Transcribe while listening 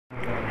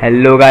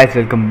Hello guys,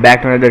 welcome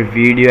back to another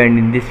video, and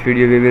in this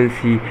video we will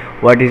see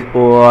what is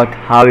OAuth,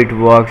 how it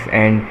works,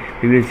 and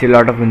we will see a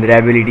lot of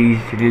vulnerabilities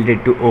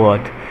related to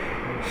OAuth.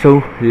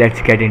 So let's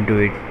get into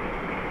it.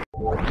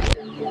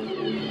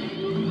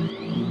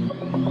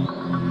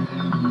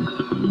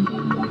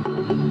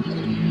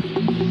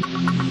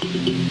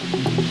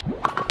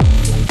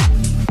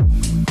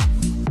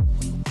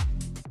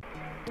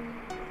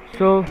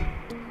 So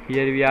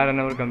here we are on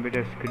our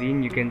computer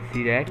screen. You can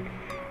see that.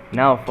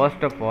 Now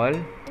first of all,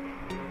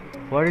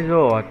 what is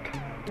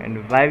OAuth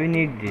and why we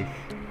need this?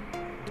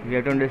 We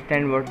have to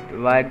understand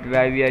why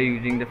we are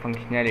using the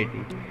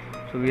functionality.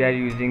 So we are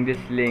using this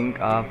link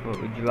of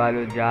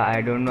Ujwaloja.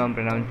 I don't know I'm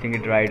pronouncing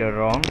it right or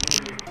wrong,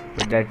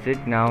 but that's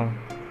it. Now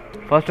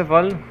first of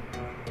all,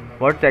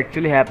 what's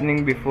actually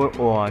happening before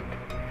OAuth?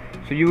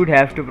 So you would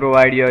have to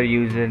provide your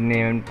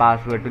username and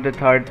password to the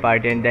third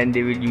party, and then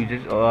they will use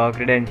its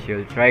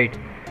credentials, right?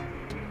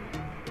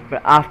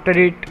 But after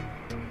it,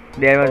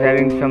 there was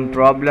having some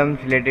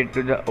problems related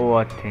to the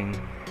OAuth thing.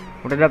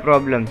 What are the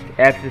problems?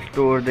 Apps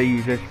store the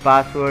user's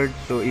password,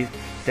 so if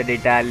the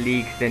data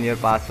leaks, then your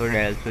password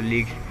also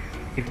leaks.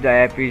 If the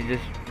app is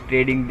just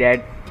trading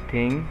that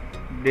thing,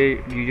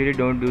 they usually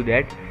don't do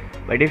that.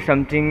 But if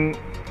something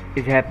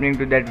is happening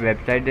to that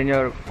website, then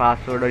your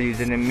password or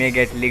username may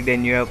get leaked,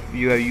 and you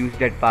have used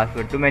that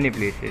password to many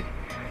places.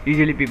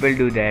 Usually people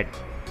do that.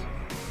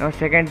 Now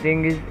second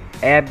thing is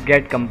app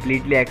get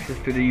completely access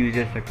to the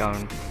user's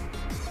account.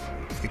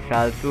 It's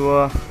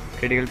also a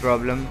critical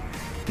problem.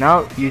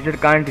 Now user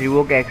can't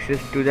revoke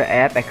access to the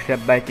app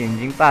except by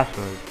changing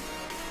password.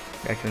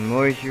 That's one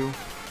more issue.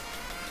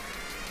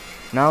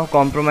 Now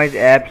compromised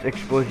apps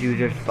expose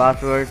users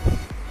password.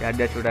 Yeah,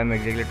 that's what I'm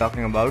exactly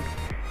talking about.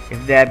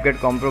 If the app get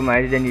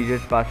compromised, then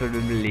user's password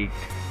will be leaked.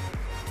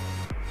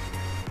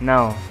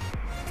 Now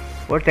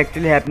what's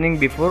actually happening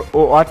before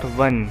OAuth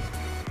 1?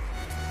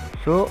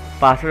 So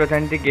password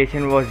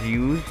authentication was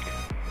used.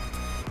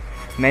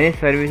 Many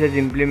services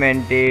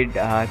implemented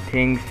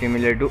things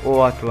similar to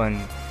OAuth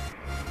 1.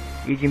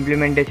 Each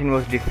implementation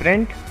was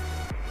different.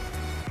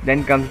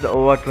 Then comes the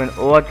OAuth 1.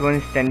 OAuth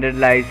 1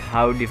 standardized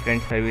how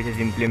different services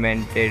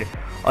implemented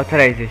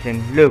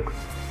authorization. Look,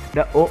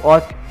 the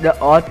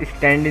auth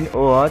stand in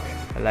OAuth.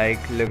 Like,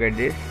 look at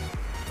this.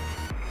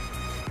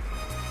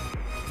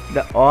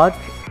 The auth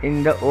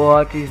in the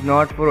OAuth is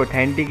not for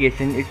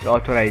authentication, it's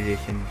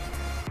authorization.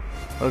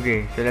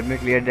 Okay, so let me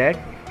clear that.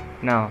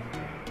 Now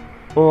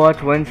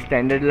OAuth 1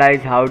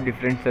 standardized how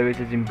different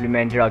services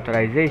implemented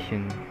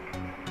authorization,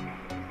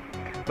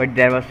 but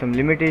there were some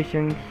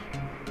limitations.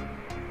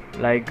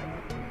 Like,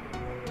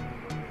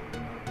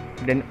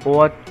 then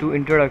OAuth 2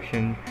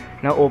 introduction.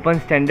 Now open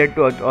standard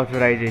to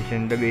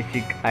authorization, the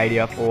basic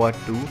idea of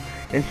OAuth 2.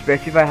 Then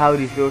specify how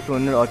resource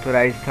owner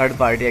authorize third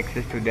party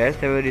access to their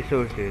several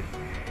resources.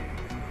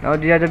 Now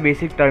these are the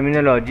basic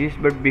terminologies,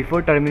 but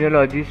before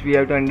terminologies we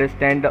have to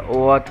understand the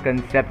OAuth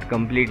concept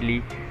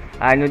completely.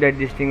 I know that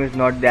this thing is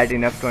not that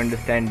enough to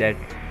understand that.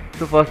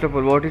 So first of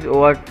all, what is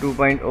OAuth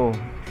 2.0?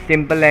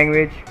 Simple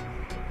language.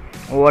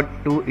 OAuth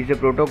 2 is a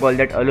protocol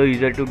that allows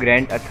user to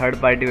grant a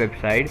third-party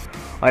website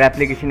or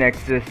application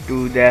access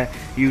to their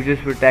users'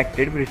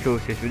 protected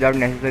resources without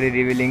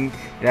necessarily revealing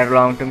their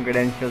long-term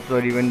credentials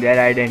or even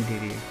their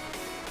identity.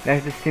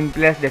 That's the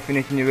simplest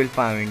definition you will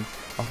find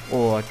of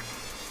OAuth.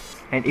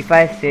 And if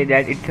I say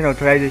that it's an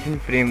authorization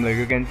framework,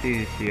 you can see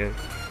this here.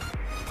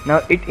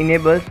 Now it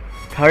enables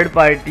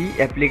third-party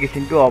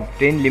application to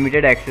obtain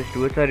limited access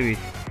to a service.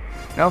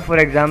 Now for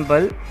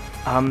example,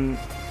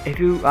 if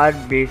you are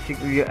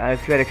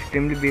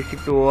extremely basic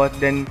to OAuth,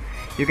 then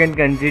you can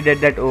consider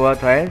that OAuth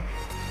has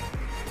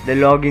the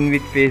login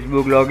with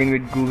Facebook, login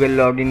with Google,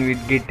 login with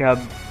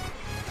GitHub.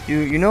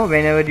 You know,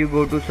 whenever you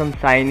go to some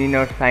sign in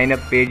or sign up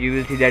page, you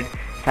will see that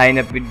sign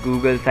up with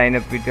Google, sign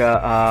up with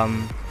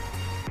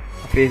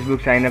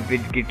Facebook, sign up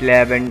with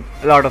GitLab, and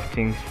a lot of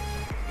things.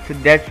 So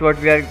that's what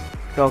we are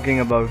talking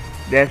about.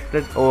 That's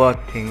the OAuth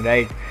thing,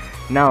 right?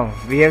 Now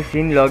we have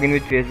seen login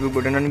with Facebook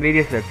button on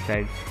various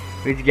websites,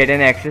 which get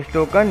an access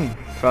token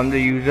from the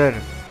user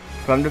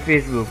from the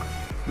Facebook,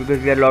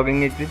 because we are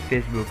logging it with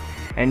Facebook,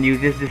 and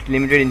uses this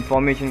limited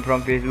information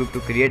from Facebook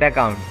to create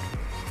account.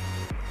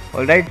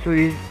 Alright, so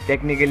this is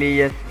technically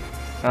just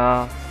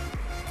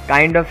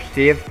kind of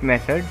safe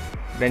method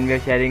when we are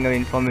sharing our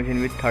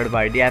information with third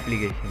party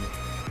applications.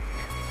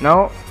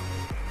 Now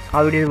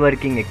how it is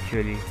working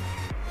actually.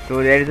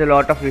 So there is a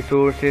lot of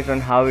resources on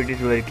how it is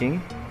working,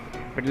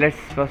 but let's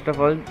first of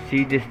all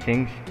see these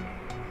things.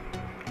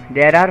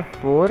 There are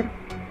 4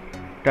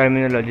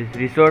 terminologies.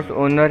 Resource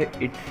owner,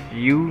 it's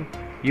you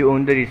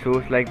own the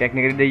resource, like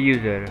technically the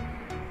user.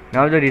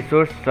 Now the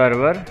resource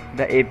server,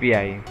 the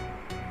API.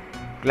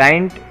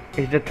 Client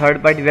is the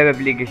third party web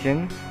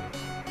application,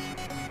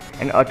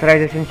 and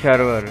authorization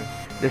server,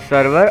 the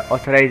server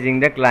authorizing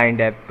the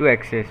client app to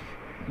access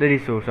the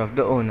resource of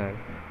the owner.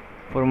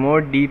 For more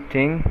deep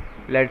thing,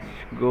 let's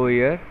go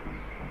here,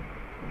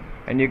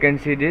 and you can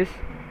see this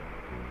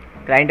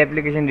client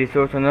application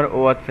resource owner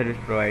OAuth service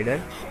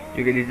provider.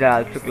 These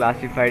are also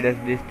classified as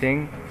this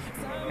thing,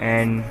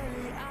 and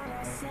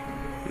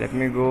let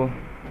me go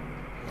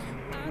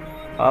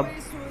up.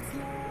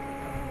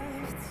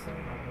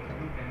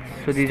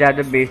 So these are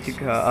the basic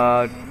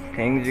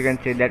things. You can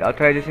say that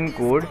authorization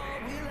code.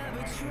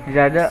 These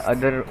are the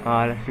other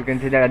you can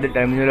say that other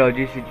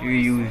terminologies which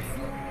we use.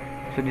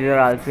 So these are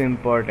also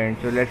important.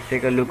 So let's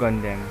take a look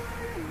on them.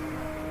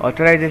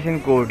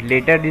 Authorization code.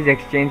 Later this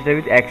exchanged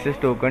with access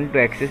token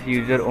to access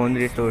user own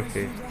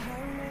resources.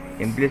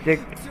 Implicit.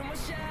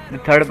 The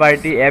third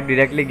party app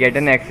directly get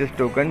an access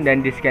token,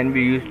 then this can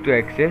be used to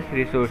access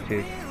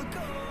resources.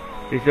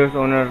 Resource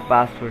owner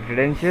password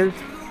credentials.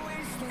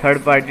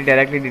 Third party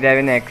directly derive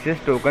an access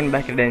token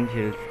by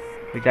credentials,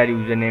 which are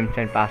usernames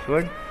and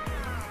password.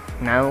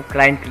 Now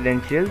client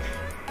credentials.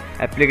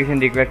 Application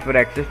request for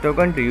access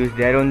token to use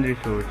their own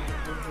resource.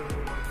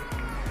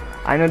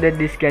 I know that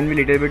this can be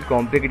little bit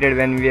complicated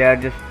when we are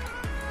just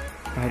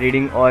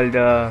reading all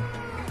the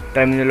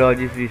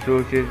terminologies,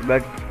 resources,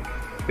 but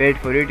wait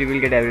for it, you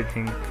will get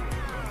everything.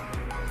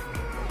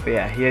 But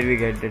yeah, here we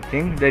get the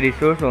thing. The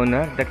resource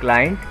owner, the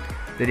client,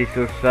 the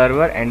resource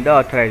server, and the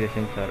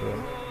authorization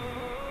server.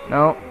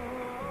 Now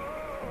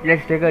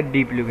let's take a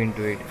deep look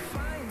into it.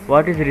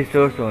 What is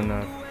resource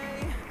owner?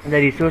 The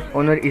resource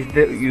owner is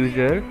the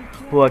user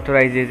who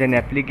authorizes an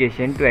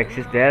application to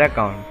access their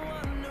account.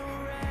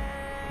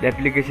 The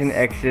application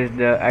access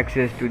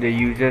to the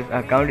user's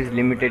account is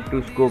limited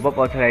to scope of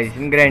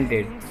authorization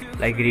granted,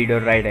 like read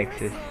or write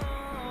access.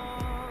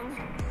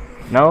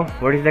 Now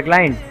what is the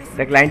client?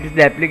 The client is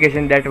the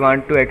application that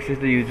wants to access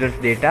the user's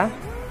data.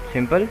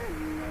 Simple.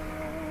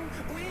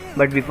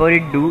 But before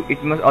it do,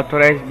 it must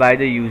authorized by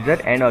the user,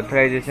 and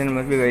authorization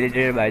must be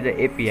validated by the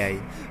API.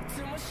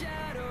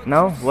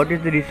 Now what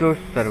is the resource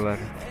server?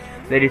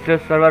 The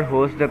resource server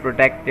hosts the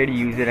protected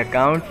user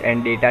accounts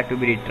and data to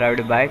be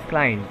retrieved by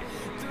client.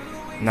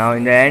 Now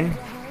in the end,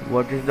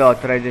 what is the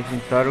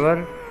authorization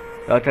server?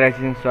 The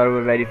authorization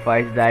server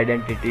verifies the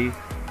identity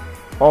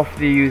of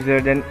the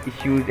user, then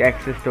issues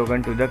access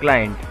token to the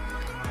client.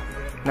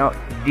 Now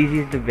this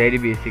is the very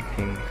basic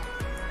thing.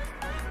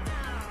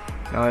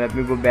 Now let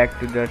me go back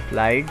to the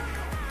slides.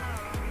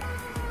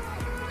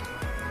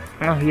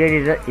 Now here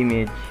is the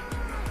image.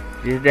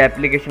 This is the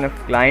application of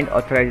client,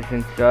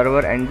 authorization server,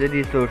 and the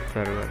resource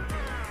server.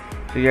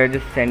 So you are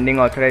just sending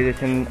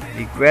authorization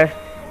request,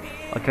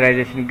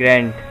 authorization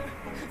grant.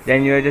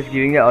 Then you are just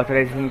giving the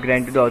authorization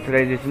grant to the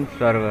authorization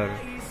server,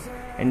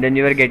 and then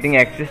you are getting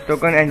access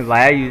token, and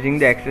via using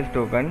the access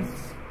token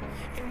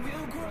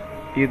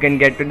you can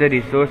get to the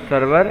resource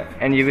server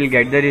and you will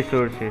get the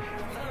resources.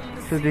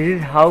 So this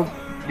is how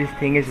this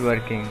thing is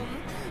working.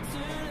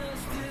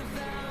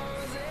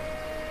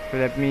 So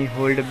let me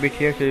hold a bit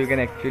here so you can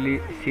actually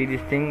see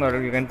this thing,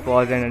 or you can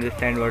pause and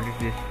understand what is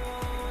this.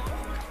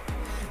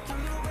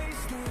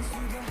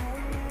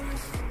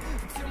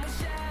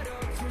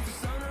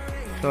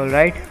 So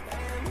alright,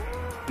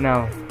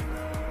 now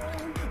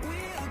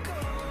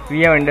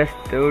we have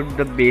understood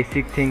the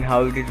basic thing,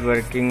 how it is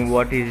working,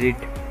 what is it.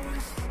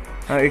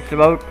 Now it's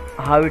about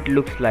how it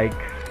looks like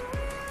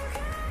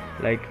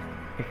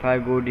if I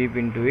go deep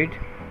into it,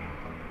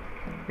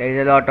 there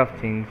is a lot of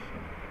things.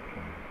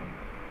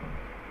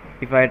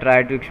 If I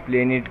try to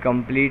explain it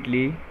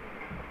completely,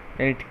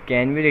 then it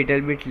can be a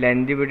little bit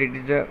lengthy, but it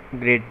is a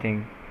great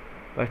thing.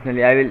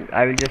 Personally,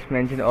 I will just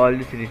mention all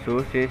these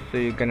resources so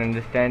you can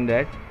understand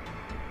that.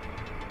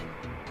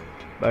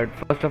 But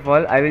first of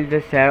all, I will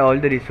just share all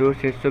the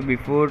resources. So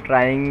before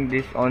trying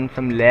this on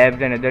some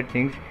labs and other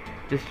things,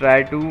 just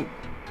try to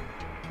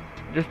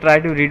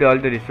read all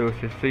the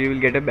resources so you will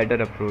get a better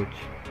approach.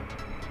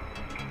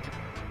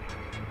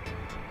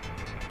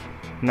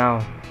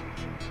 Now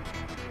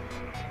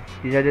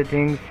these are the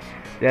things.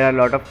 There are a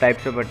lot of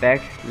types of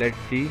attacks. Let's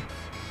see.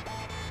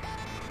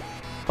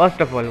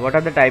 First of all, what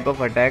are the type of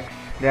attacks?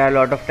 There are a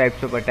lot of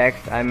types of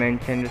attacks. I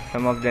mentioned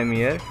some of them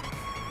here.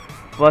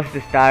 First,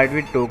 start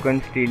with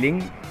token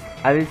stealing.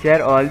 I will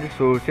share all the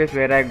sources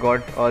where I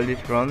got all this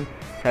from,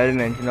 so I will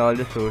mention all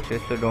the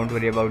sources, so don't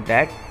worry about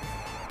that.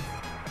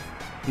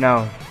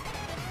 Now,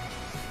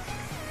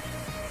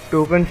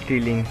 token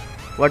stealing.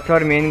 What's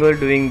our main goal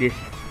doing this?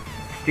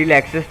 Steal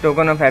access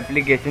token of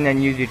application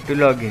and use it to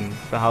log in.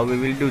 So how we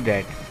will do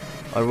that,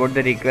 or what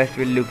the request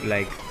will look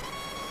like.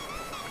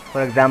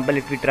 For example,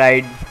 if we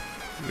tried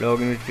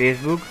login with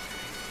Facebook,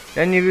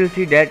 then you will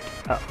see that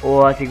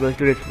OAuth equals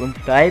to response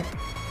type,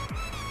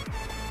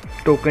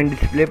 token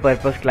display,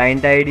 purpose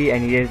client ID,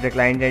 and here is the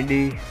client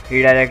ID,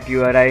 redirect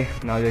URI,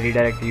 now the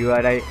redirect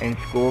URI, and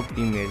scope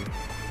email.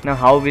 Now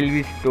how will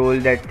we stole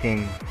that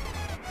thing?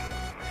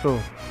 So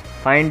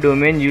find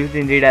domain used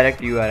in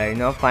redirect URI.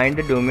 Now find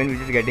the domain which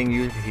is getting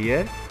used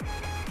here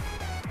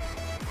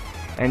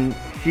and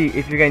see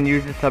if you can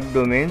use the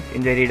subdomains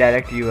in the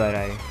redirect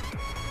URI.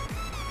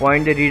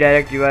 Point the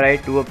redirect URI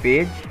to a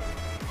page.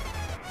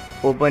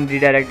 Open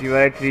redirect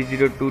URI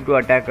 302 to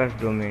attacker's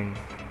domain.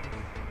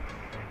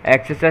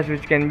 Accesses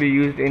which can be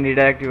used in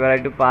redirect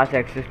URI to pass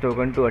access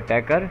token to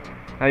attacker.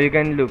 Now you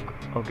can look.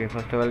 Okay,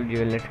 first of all,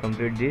 let's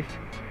complete this.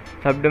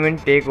 Subdomain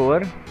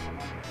takeover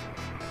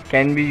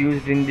can be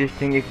used in this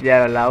thing if they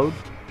are allowed,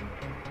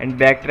 and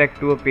backtrack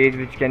to a page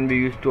which can be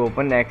used to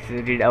open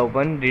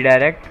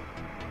redirect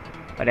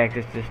or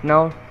access this.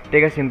 Now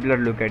take a simpler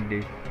look at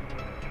this.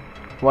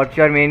 What's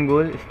your main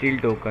goal? Steal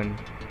token,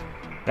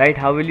 right?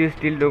 How will you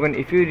steal token?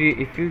 If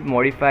you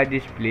modify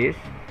this place,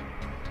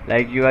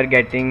 like you are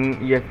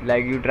getting,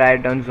 like you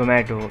tried on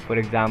Zomato for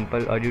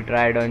example, or you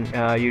tried on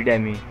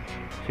Udemy.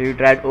 So you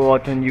tried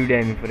OAuth on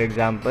Udemy for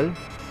example,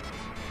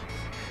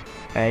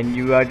 and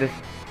you are just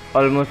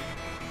almost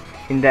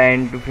in the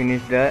end to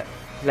finish the,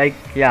 like,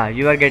 yeah,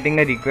 you are getting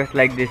a request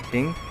like this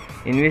thing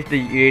in which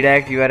the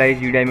redirect URI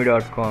is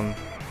udemy.com.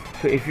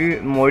 So if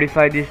you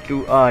modify this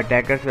to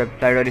attacker's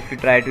website, or if you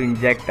try to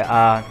inject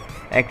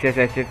access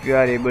as if you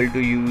are able to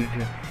use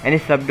any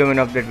subdomain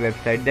of that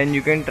website, then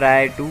you can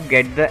try to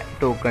get the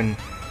token,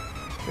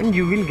 and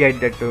you will get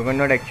that token,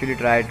 not actually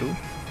try to.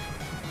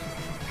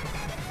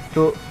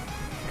 So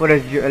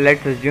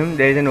let's assume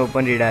there is an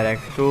open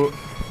redirect. So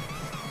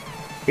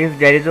if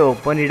there is an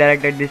open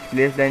redirect at this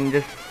place, then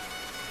just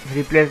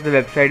replace the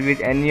website with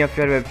any of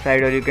your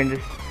website, or you can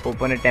just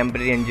open a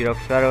temporary ngrok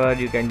server.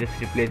 You can just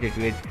replace it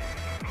with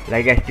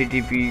like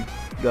http://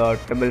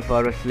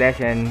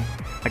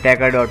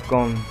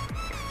 attacker.com.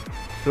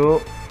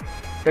 So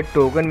the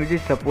token which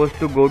is supposed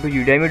to go to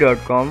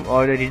udemy.com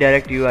or the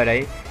redirect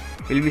URI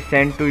will be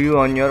sent to you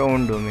on your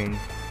own domain.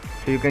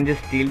 So you can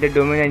just steal the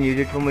domain and use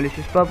it for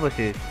malicious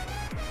purposes.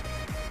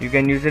 You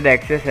can use the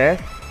access as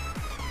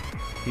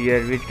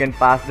here, which can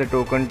pass the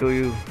token to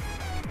you.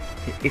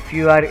 If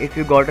you got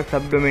a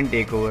subdomain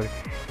takeover,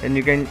 then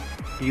you can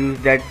use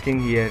that thing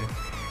here.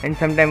 And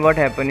sometimes what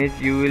happen is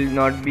you will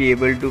not be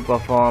able to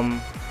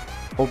perform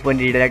open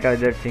redirect or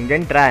other thing.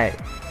 Then try,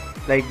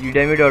 like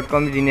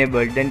udemy.com is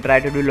enabled, then try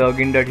to do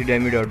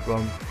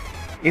login.udemy.com.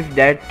 If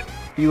that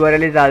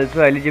URL is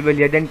also eligible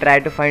here, then try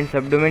to find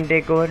subdomain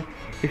takeover.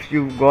 If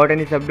you got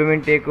any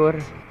subdomain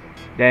takeover,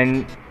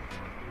 then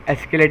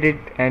escalate it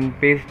and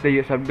paste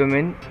the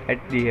subdomain at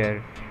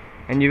here,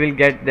 and you will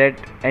get that.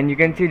 And you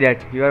can see that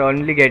you are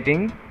only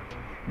getting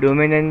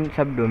domain and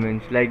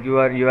subdomains, like you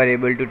are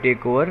able to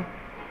take over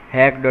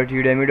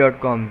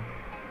hack.udemy.com,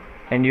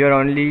 and you are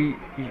only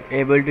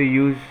able to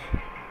use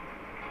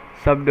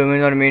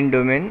subdomain or main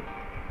domain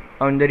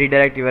on the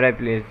redirect URI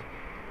place.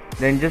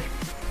 Then just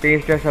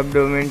paste your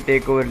subdomain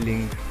takeover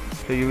link,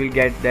 so you will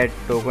get that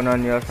token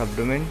on your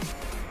subdomain.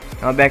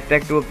 Now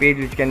backtrack to a page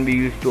which can be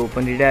used to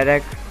open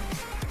redirect.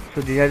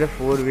 So these are the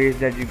 4 ways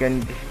that you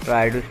can just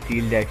try to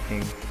steal that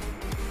thing.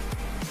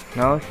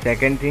 Now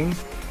second thing,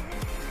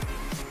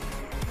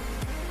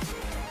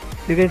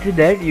 you can see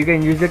that you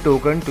can use the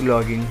token to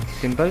log in.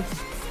 Simple.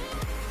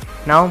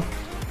 Now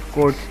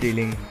code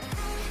stealing.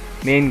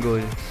 Main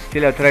goal: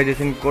 steal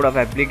authorization code of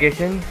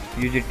application,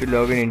 use it to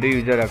log in into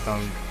user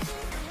account.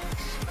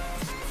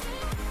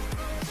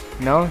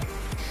 Now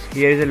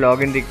here is a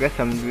login request,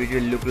 which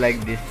will look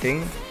like this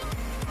thing.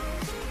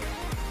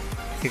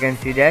 You can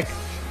see that,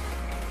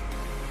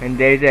 and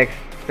there is an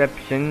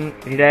exception: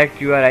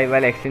 redirect URI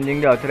while exchanging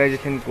the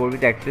authorization code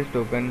with access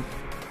token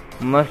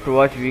must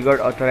watch we got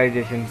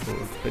authorization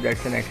code. So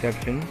that's an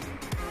exception.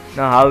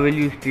 Now how will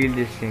you steal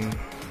this thing?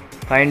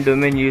 Find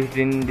domain used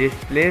in this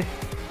place.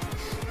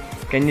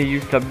 Can you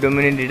use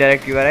subdomain in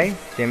redirect URI?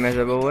 Same as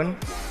above one.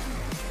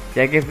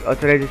 Check if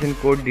authorization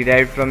code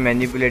derived from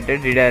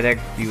manipulated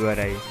redirect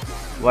URI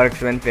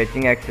works when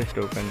fetching access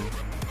token.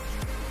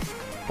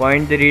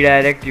 Point the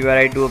redirect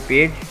URI to a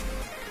page.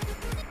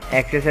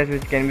 XSS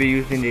which can be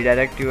used in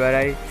redirect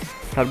URI.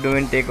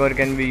 Subdomain takeover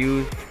can be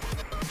used,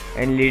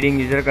 and leading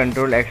user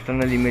control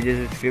external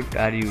images script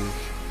are used.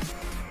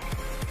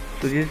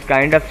 So this is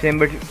kind of same,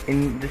 but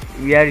in this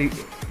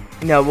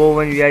in above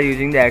one we are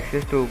using the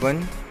access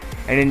token,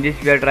 and in this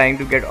we are trying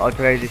to get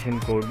authorization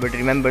code. But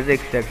remember the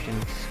exception,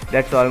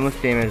 that's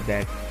almost same as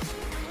that.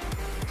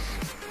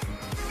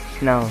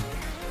 Now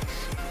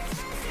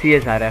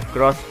CSRF,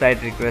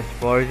 cross-site request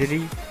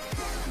forgery.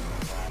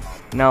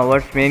 Now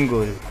what's main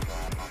goal?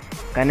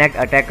 Connect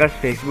attacker's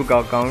Facebook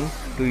account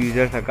to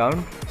user's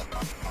account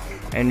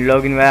and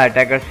log in via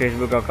attacker's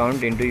Facebook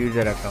account into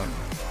user account.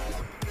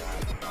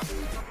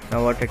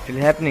 Now what's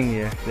actually happening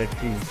here? Let's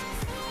see.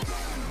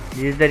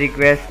 This is the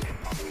request,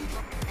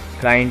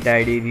 client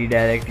ID,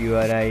 redirect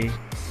URI,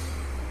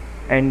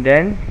 and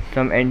then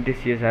some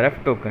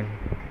anti-CSRF token.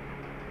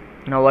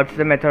 Now what's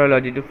the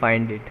methodology to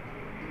find it?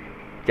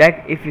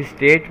 Check if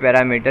state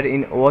parameter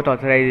in OAuth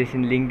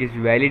authorization link is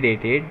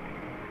validated,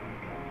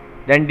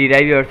 then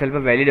derive yourself a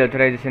valid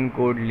authorization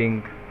code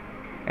link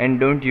and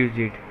don't use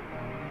it.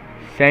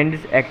 Send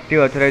this active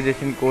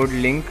authorization code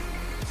link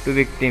to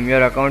victim.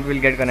 Your account will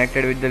get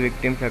connected with the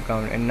victim's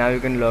account, and now you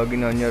can log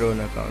in on your own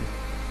account.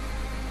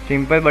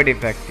 Simple but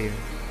effective.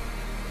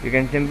 You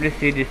can simply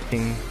see this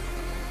thing,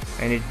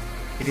 and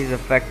it is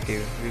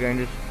effective. You can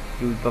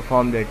just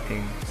perform that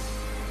thing.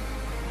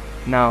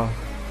 Now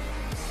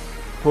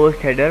host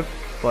header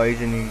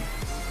poisoning.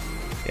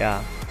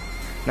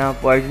 Now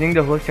poisoning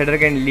the host header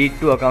can lead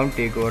to account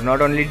takeover,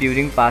 not only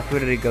during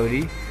password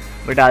recovery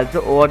but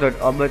also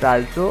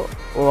OAuth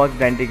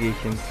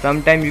authentication.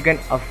 Sometimes you can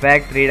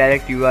affect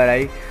redirect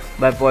URI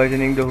by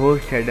poisoning the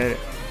host header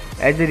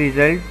As a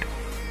result,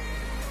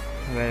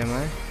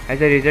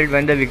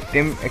 when the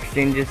victim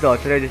exchanges the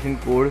authorization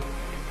code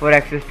for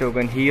access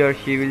token, he or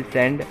she will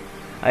send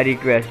a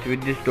request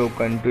with this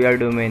token to your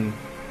domain.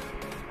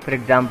 For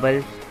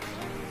example,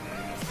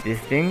 this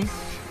thing,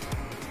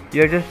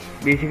 you are just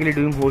basically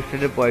doing host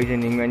header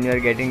poisoning. When you are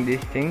getting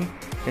this thing,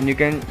 then you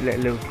can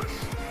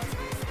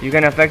you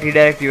can affect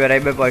redirect URI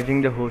by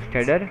poisoning the host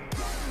header.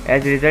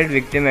 As a result,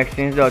 victim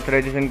exchanges the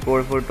authorization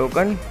code for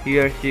token, he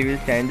or she will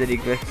send the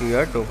request to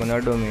your token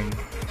or domain.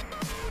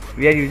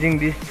 We are using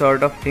this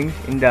sort of things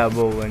in the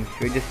above ones.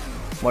 We are just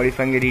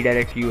modifying the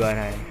redirect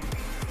URI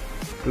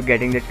to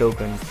getting the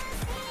tokens.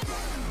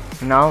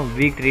 Now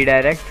weak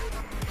redirect,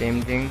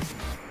 same thing.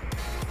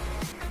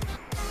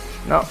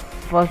 Now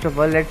first of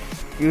all,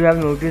 you have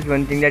noticed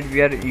one thing, that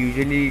we are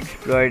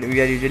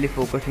usually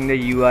focusing the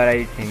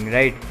URI thing,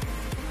 right?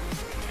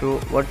 So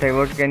what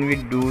can we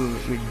do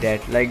with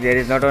that? Like, there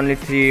is not only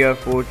 3 or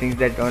 4 things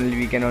that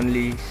we can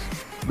only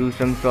do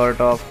some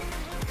sort of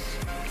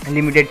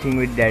limited thing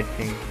with that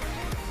thing.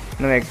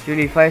 Now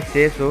actually, if I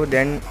say so,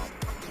 then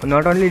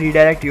not only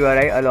redirect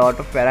URI, a lot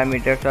of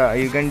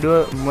parameters you can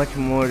do much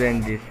more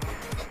than this.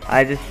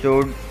 I just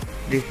showed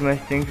this much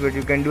things, but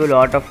you can do a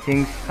lot of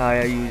things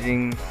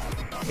using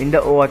in the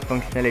OAuth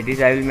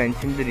functionalities. I will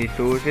mention the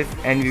resources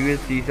and we will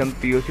see some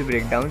POC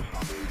breakdowns.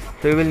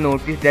 So you will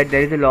notice that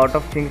there is a lot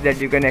of things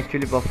that you can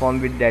actually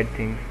perform with that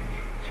thing.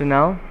 So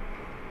now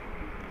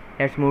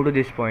let's move to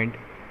this point.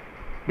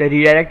 The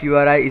redirect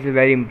URI is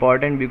very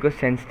important because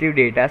sensitive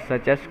data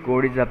such as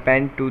code is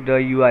appended to the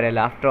URL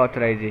after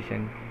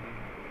authorization.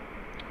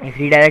 If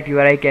redirect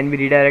URI can be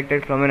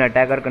redirected from an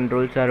attacker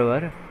control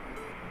server,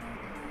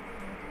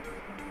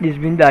 this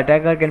means the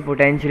attacker can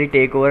potentially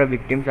take over a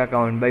victim's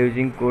account by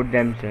using code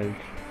themselves.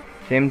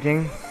 Same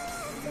thing.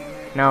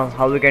 Now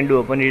how we can do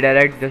open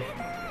redirect? Just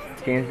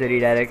change the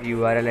redirect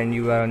URL and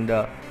you are on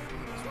the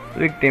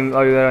victim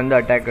or you are on the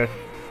attacker's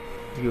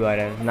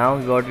URL. Now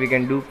what we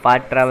can do,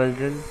 path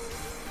traversal.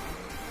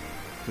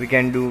 We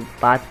can do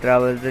path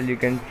traversal. You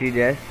can see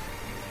this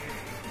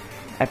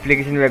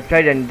application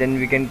website and then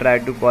we can try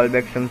to call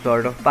back some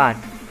sort of path.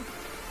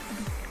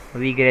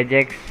 Weak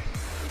regex.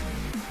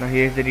 Now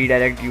here is the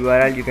redirect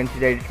URL. You can see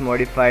that it's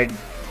modified.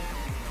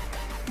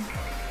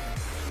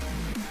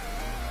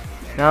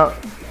 Now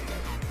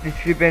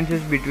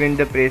discrepancies between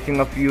the pricing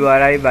of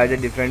URI by the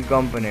different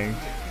components.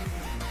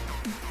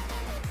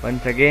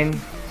 Once again,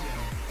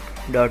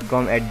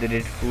 .com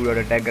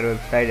 @foo.attacker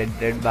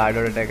website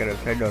 @bar.attacker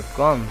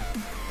website.com.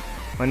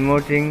 One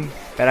more thing,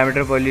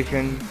 parameter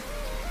pollution.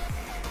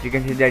 You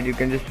can see that you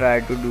can just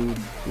try to do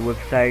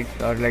websites,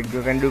 or like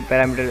you can do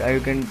parameters, you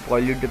can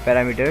pollute the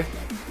parameters.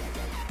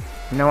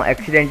 Now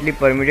accidentally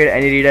permitted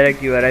any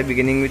redirect URI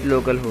beginning with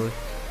localhost.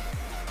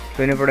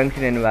 So in a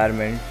production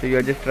environment, so you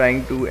are just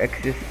trying to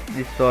access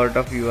this sort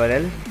of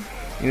URL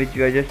in which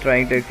you are just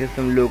trying to access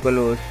some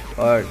localhost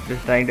or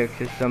just trying to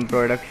access some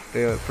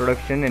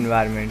production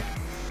environment.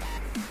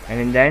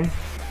 And then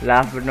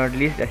last but not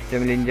least,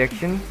 HTML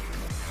injection.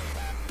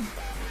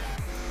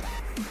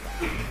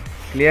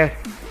 Clear?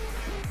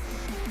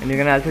 And you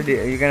can also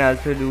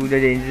do the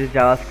changes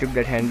JavaScript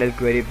that handle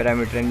query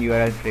parameter and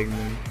URL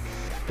fragments.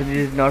 So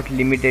this is not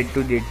limited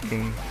to this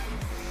thing.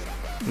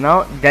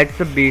 Now that's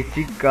the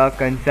basic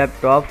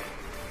concept of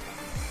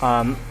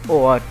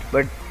OAuth,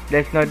 but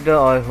that's not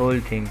the whole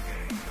thing.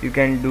 You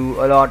can do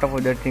a lot of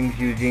other things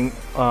using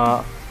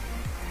the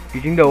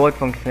OAuth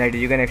functionality.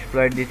 You can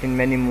exploit this in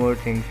many more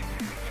things.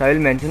 So I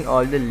will mention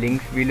all the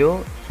links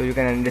below so you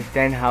can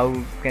understand how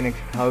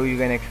you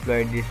can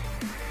exploit this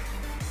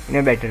in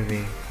a better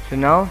way. So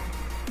now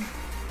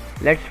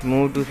let's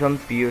move to some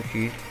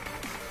POCs.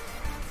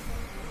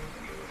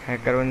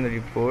 Hackerone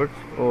reports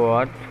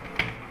OAuth.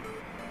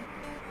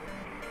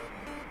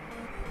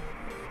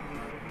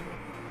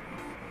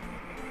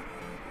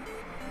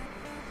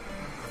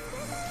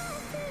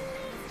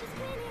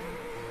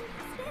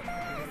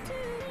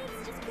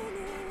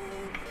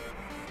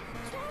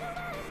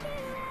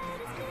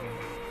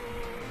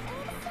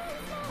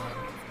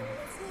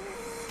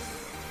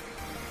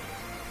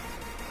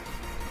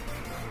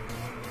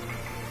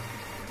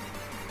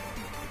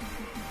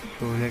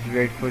 So let's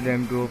wait for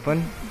them to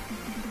open.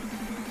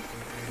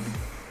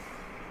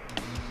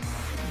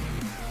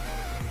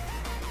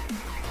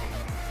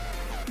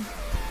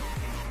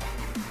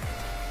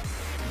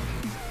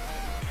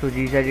 So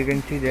these are, you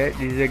can see that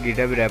this is a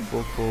GitHub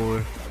repo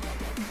for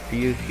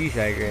POCs,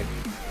 I guess.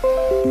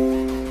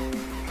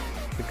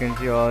 You can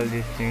see all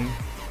these things.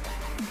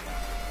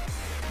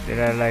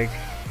 There are like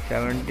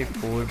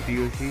 74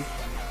 POCs.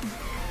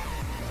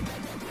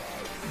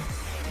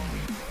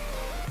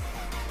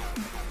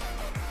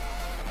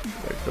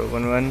 Let's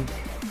open one.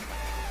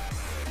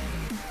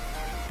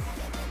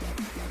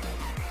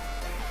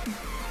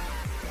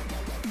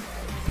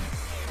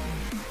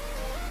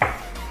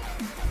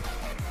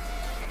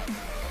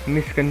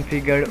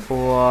 Misconfigured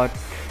OAuth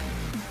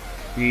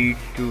leads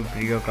to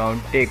trigger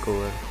account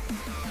takeover.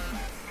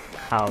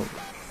 How?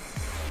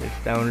 Let's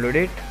download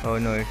it. Oh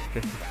no, it's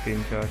just a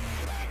screenshot.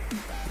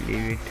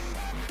 Leave it.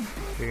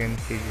 You can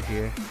see it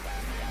here.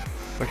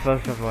 But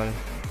first of all,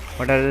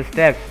 what are the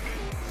steps?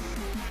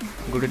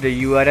 Go to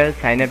the URL,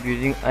 sign up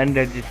using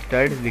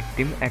unregistered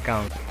victim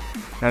account.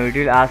 Now it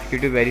will ask you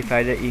to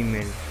verify the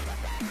email,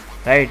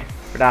 right?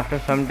 But after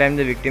some time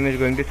the victim is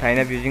going to sign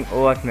up using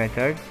OAuth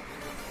method.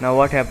 Now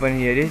what happened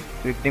here is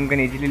victim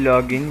can easily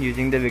log in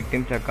using the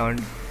victim's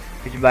account,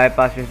 which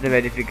bypasses the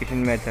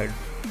verification method.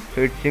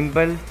 So it's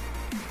simple.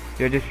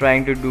 You're just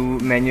trying to do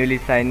manually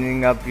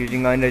signing up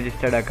using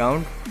unregistered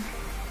account,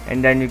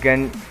 and then you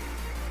can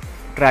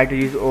try to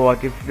use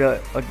OAuth. If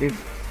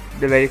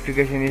the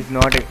verification is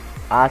not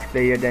asked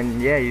here, then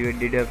yeah, you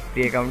did a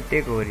free account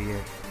takeover here.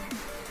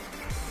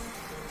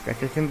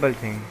 That's a simple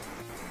thing.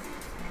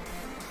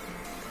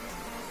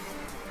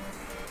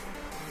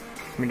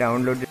 Let me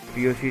download this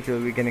POC so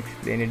we can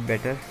explain it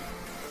better.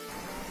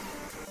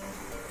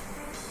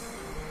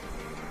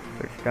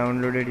 It's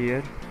downloaded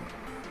here.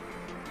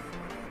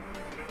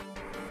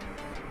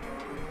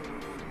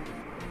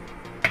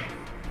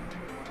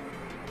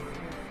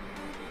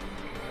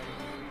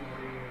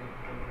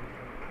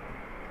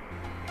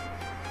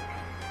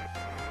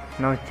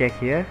 Now check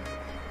here.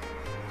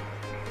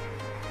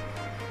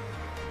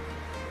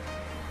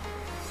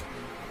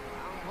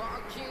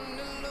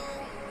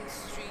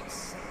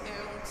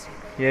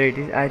 Here it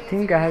is. I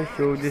think I have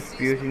showed this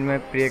POC in my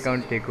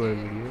pre-account takeover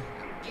video.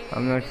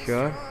 I'm not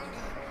sure.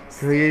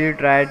 So here you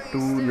try to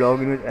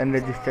log in with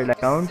unregistered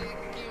account.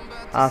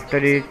 After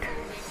it,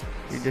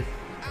 you just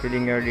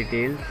filling your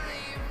details.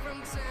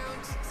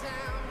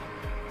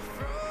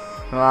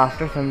 Now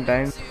after some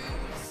time,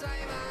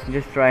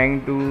 just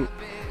trying to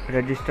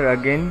register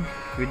again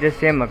with the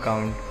same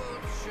account,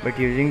 but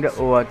using the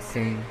OAuth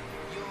thing.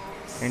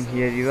 And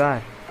here you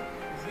are.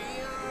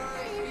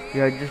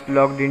 You are just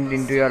logged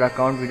into your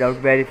account without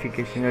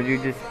verification, or you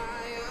just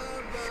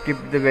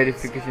skipped the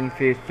verification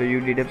phase, so you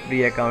did a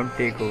pre-account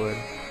takeover.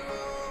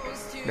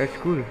 That's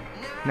cool.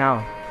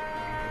 Now,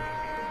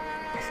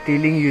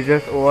 stealing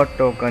users OAuth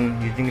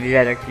token using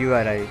redirect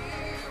URI.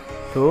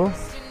 So,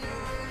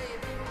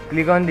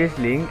 click on this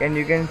link and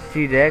you can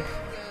see that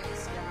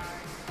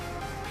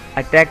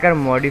attacker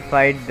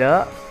modified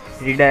the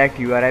redirect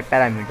URI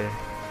parameter.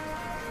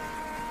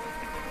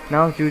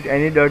 Now choose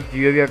any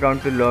 .gov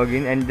account to log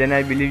in, and then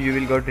I believe you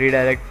will got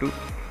redirect to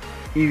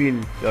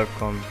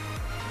evil.com.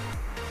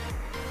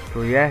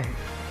 So yeah,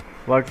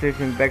 what's its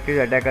impact is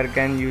attacker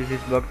can use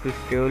this bug to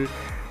steal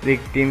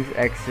victim's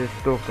access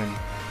token.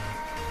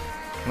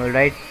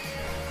 Alright,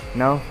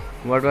 now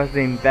what was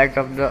the impact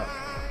of the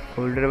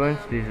older ones?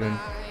 This one.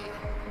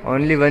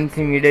 Only one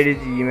thing needed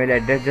is email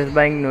address. Just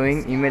by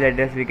knowing email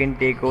address we can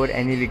take over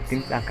any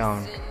victim's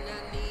account.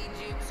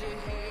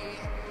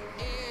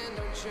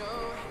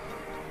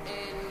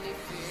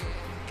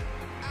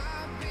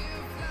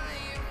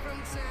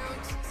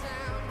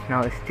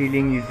 Now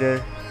stealing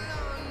user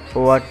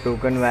OAuth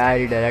token via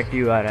redirect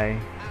URI.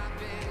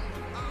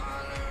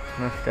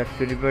 Now steps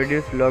to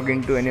reproduce: log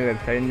into any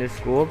website in the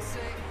scope.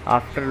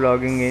 After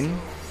logging in,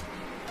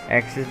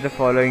 access the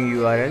following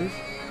URL.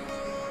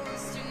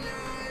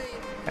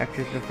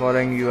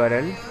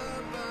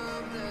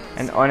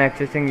 And on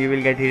accessing you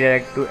will get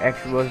redirect to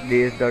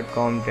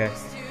xbossdays.com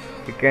test.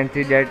 You can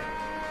see that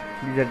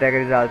this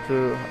attacker is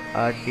also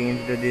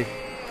changed this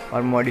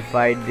or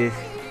modified this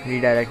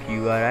redirect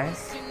URI,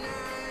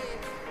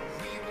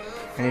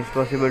 and it's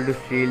possible to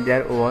steal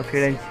their OAuth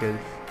credentials.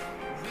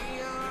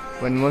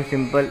 One more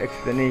simple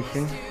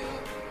explanation.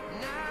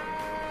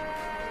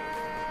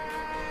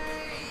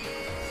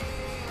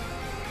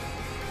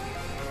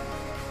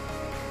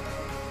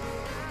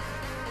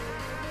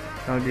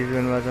 Now this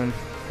one was on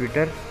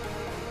Twitter.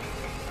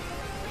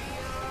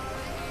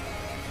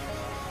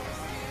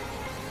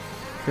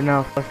 So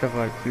now first of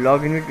all,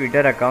 log in with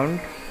Twitter account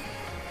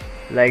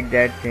like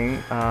that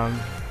thing,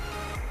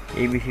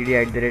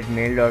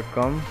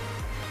 abcd@mail.com.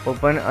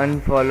 Open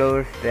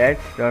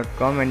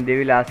unfollowerstats.com and they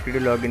will ask you to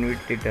log in with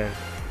Twitter.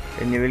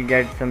 Then you will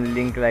get some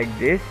link like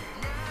this.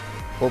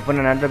 Open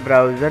another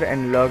browser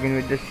and log in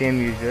with the same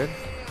user.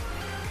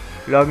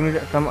 Log in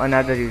with some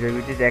another user,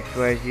 which is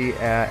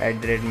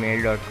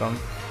xyz@mail.com,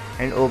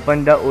 and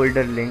open the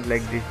older link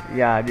like this.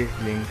 Yeah, this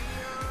link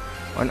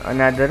on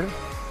another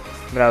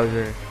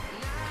browser,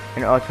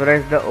 and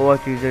authorize the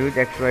OAuth user with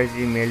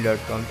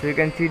xyz@mail.com. So you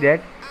can see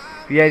that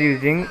we are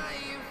using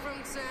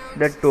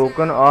the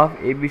token of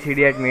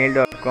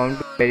abcd@mail.com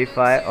to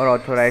verify or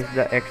authorize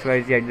the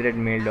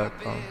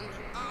xyz@mail.com.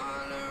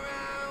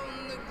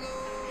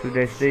 So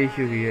that's the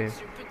issue here.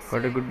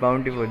 Got a good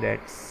bounty for that.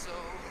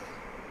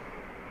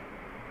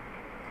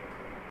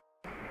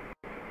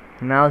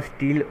 Now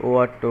steal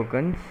OAuth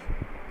tokens.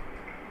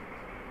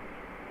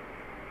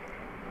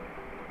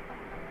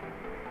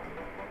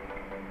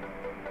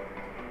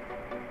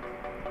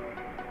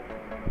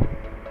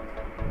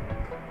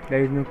 There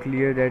is no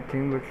clear that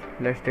thing, but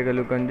let's take a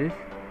look on this.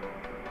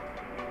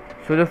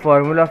 So the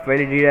formula of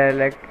valid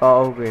redirect.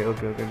 Oh, okay,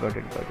 got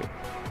it.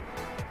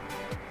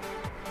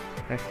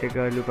 Let's take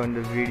a look on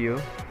the video.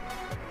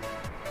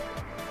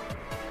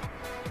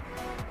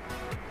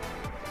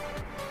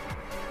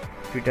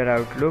 Twitter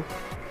Outlook.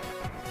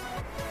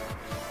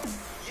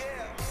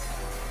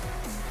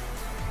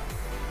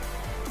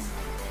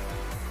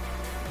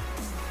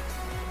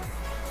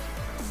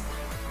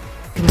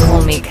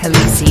 me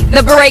Khaleesi,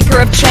 the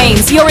breaker of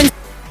chains. You're in.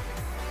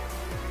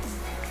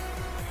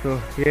 So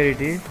here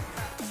it is.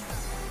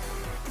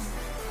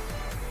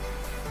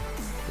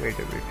 Wait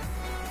a bit.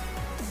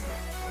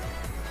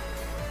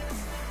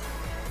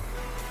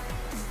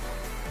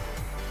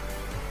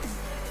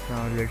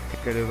 Now let's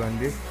take a look on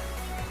this.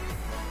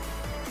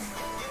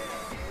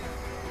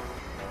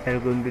 I'll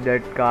go into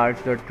that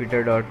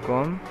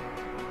cards.twitter.com.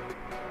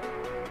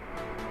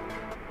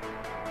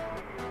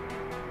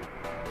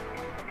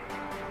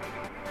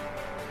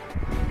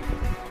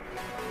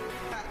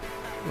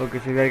 Okay,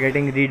 so we are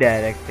getting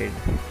redirected.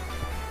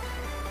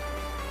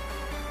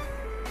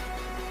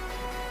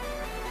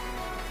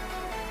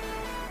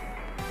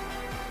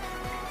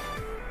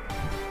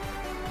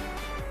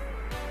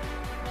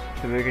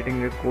 So we are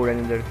getting the code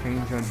and other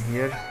things on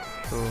here.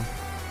 So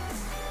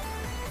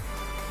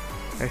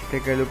let's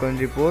take a look on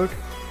report.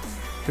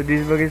 So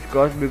this bug is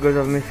caused because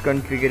of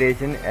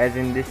misconfiguration, as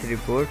in this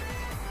report.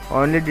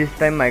 Only this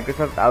time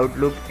Microsoft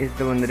Outlook is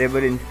the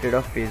vulnerable instead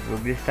of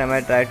Facebook. This time I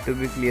tried to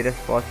be clear as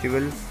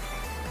possible.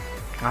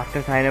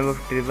 After sign up of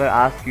Trevor,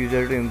 ask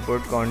user to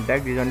import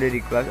contact. This only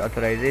requires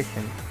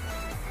authorization.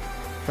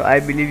 So I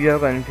believe you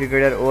have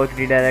configured your OAuth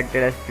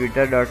redirected as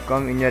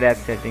twitter.com in your app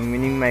setting,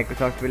 meaning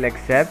Microsoft will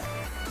accept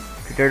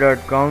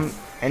twitter.com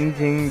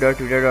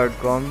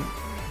anything.twitter.com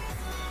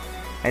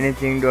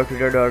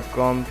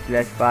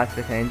anything.twitter.com/pass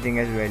anything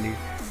as valid.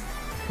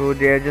 So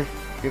they are just,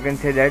 you can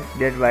say that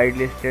they are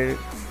whitelisted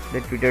the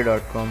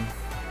twitter.com.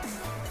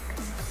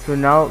 So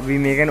now we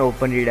make an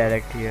open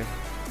redirect here.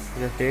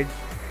 As I said,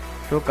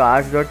 so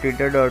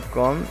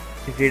cards.twitter.com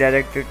is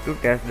redirected to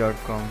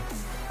test.com.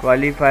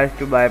 Qualifies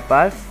to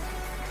bypass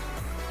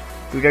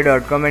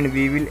twitter.com, and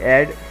we will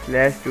add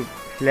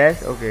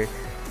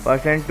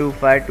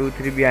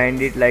 %2523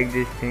 behind it, like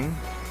this thing,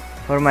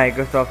 for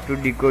Microsoft to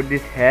decode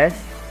this hash,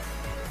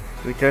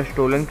 which are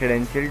stolen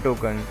credential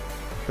token.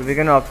 So we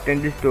can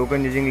obtain this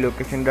token using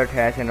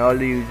location.hash, and all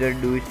the user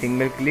do is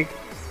single click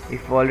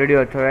if already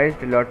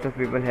authorized. Lots of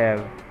people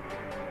have.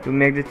 To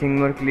make the thing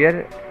more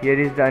clear, here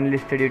is the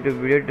unlisted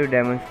YouTube video to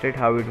demonstrate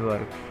how it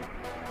works.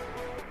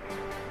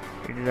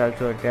 It is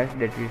also a test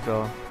that we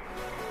saw.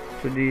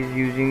 So this is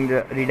using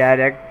the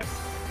redirect.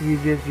 He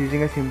is just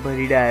using a simple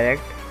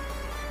redirect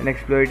and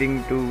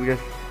exploiting to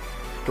just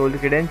stole the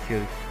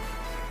credentials.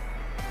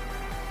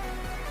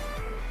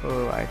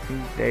 Oh, I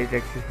think there is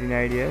access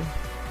denied here.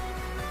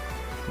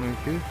 No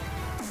issues.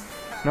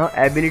 Now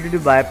ability to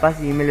bypass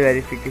email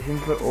verification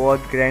for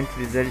OAuth grants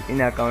result in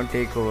account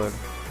takeover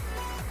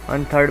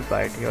on third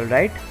party.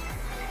 Alright,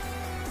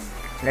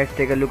 let's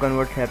take a look on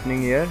what's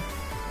happening here.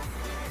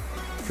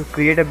 So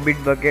create a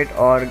Bitbucket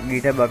or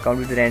GitHub account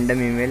with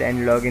random email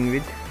and log in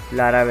with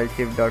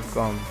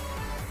laravelchief.com.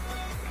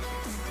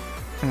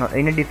 Now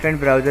in a different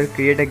browser,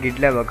 create a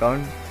GitLab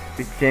account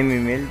with same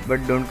email,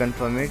 but don't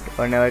confirm it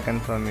or never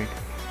confirm it.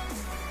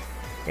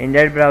 In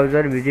that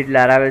browser, visit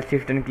Laravel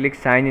Shift and click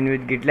sign in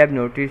with GitLab.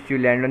 Notice you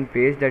land on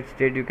page that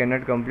states you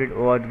cannot complete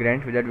OAuth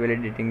grants without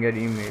validating your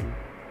email.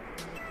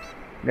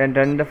 Then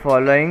run the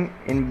following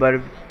in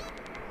burp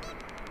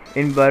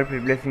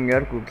replacing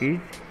your cookies,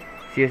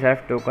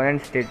 CSRF token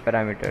and state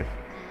parameters,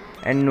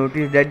 and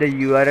notice that the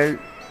URL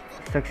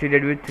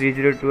succeeded with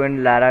 302 and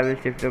Laravel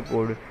shift the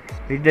code.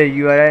 Hit the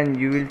URL and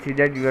you will see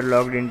that you are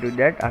logged into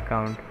that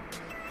account.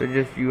 So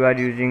just you are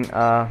using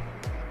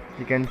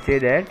you can say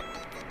that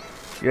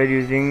you're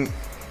just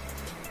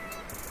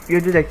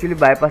actually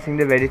bypassing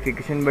the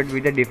verification, but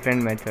with a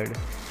different method.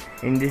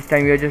 In this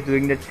time you're just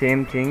doing the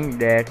same thing,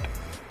 that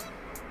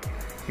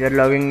you're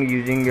logging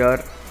using your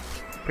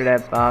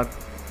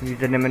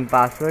username and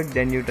password,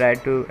 then you try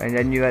to, and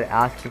then you are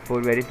asked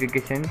for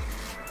verification,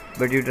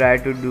 but you try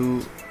to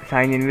do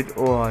sign in with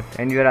OAuth,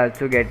 and you are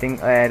also getting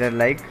an error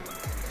like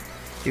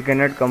you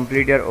cannot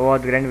complete your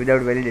OAuth grant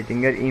without validating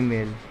your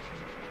email.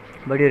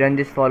 But you run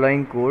this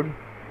following code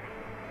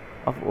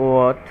of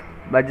OAuth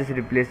by just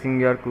replacing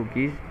your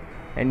cookies,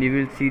 and you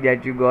will see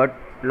that you got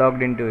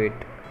logged into it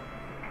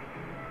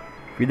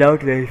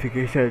without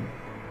verification.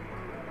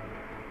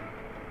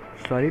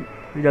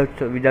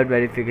 Without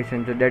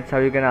verification. So that's how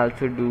you can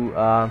also do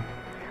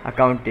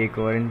account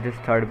takeover in this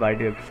third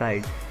party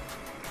website.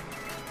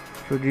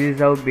 So this is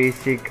how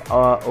basic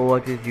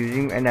OAuth is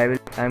using, and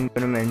I'm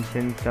gonna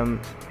mention some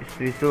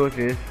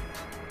resources,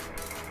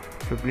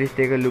 so please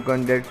take a look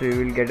on that, so you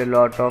will get a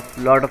lot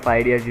of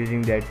ideas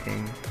using that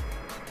thing.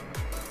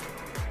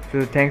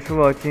 So thanks for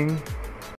watching.